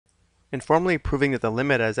In formally proving that the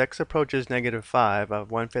limit as x approaches -5 of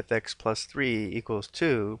 1/5 x plus 3 equals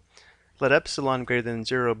 2, let epsilon greater than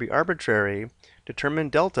 0 be arbitrary, determine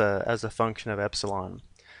delta as a function of epsilon.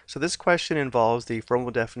 So this question involves the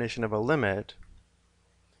formal definition of a limit,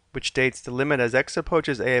 which states the limit as x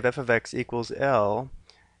approaches a of f of x equals L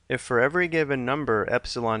if for every given number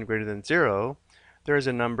epsilon greater than 0, there is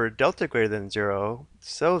a number delta greater than 0,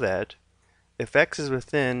 so that if x is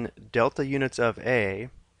within delta units of a,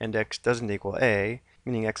 and x doesn't equal a,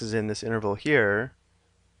 meaning x is in this interval here,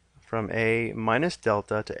 from a minus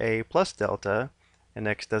delta to a plus delta, and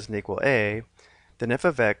x doesn't equal a, then f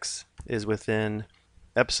of x is within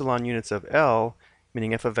epsilon units of L,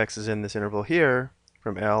 meaning f of x is in this interval here,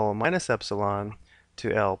 from L minus epsilon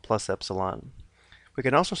to L plus epsilon. We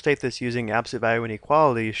can also state this using absolute value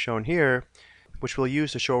inequalities shown here, which we'll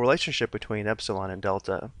use to show a relationship between epsilon and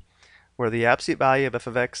delta, where the absolute value of f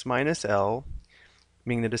of x minus L,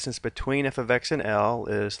 meaning the distance between f of x and L,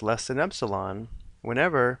 is less than epsilon,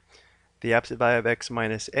 whenever the absolute value of x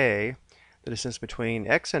minus a, the distance between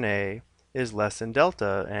x and a, is less than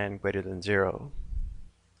delta and greater than 0.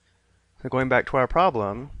 So going back to our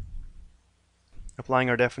problem, applying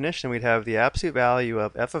our definition, we'd have the absolute value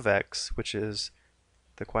of f of x, which is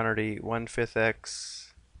the quantity 1/5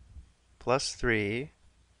 x plus 3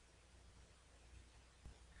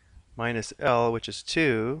 minus L, which is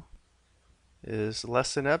 2, is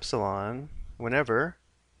less than epsilon whenever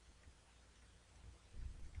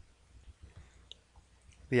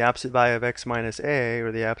the absolute value of x minus a,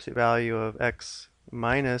 or the absolute value of x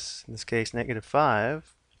minus, in this case,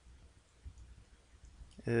 -5,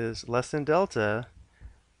 is less than delta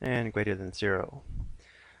and greater than 0.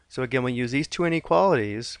 So again, we use these two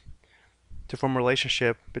inequalities to form a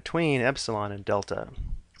relationship between epsilon and delta.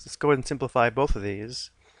 So let's go ahead and simplify both of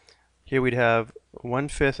these. Here we'd have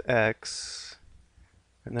 1/5 x,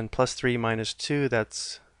 and then plus 3 minus 2,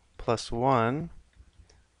 that's plus 1,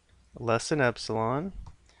 less than epsilon.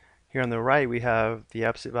 Here on the right we have the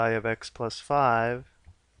absolute value of x plus 5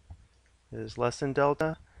 is less than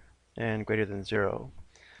delta and greater than 0.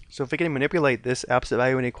 So if we can manipulate this absolute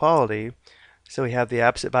value inequality, so we have the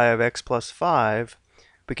absolute value of x plus 5,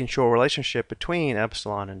 we can show a relationship between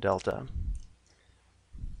epsilon and delta.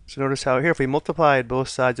 So notice how here, if we multiplied both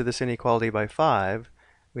sides of this inequality by 5,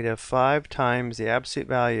 we'd have 5 times the absolute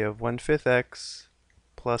value of 1/5 x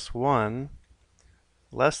plus 1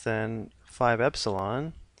 less than 5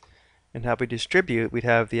 epsilon. And how we distribute, we'd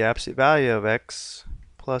have the absolute value of x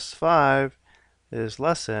plus 5 is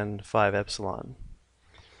less than 5 epsilon.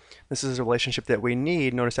 This is a relationship that we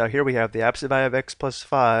need. Notice how here we have the absolute value of x plus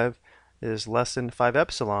 5 is less than 5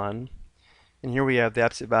 epsilon. And here we have the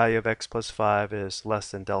absolute value of x plus 5 is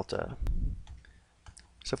less than delta.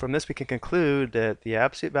 So from this we can conclude that the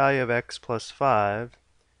absolute value of x plus 5,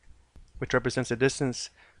 which represents the distance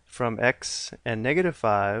from x and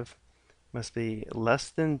 -5, must be less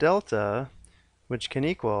than delta, which can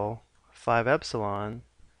equal 5 epsilon,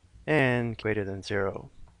 and greater than 0.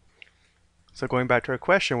 So going back to our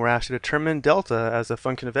question, we're asked to determine delta as a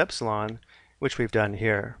function of epsilon, which we've done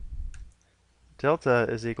here. Delta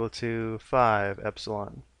is equal to 5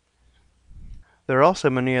 epsilon. There are also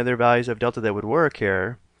many other values of delta that would work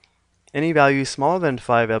here. Any value smaller than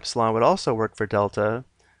 5 epsilon would also work for delta,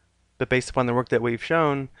 but based upon the work that we've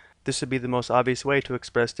shown, this would be the most obvious way to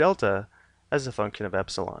express delta as a function of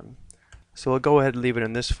epsilon. So we'll go ahead and leave it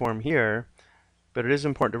in this form here, but it is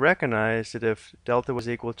important to recognize that if delta was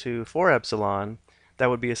equal to 4 epsilon, that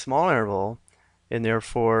would be a small interval, and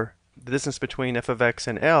therefore the distance between f of x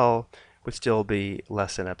and L would still be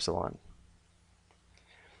less than epsilon.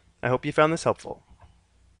 I hope you found this helpful.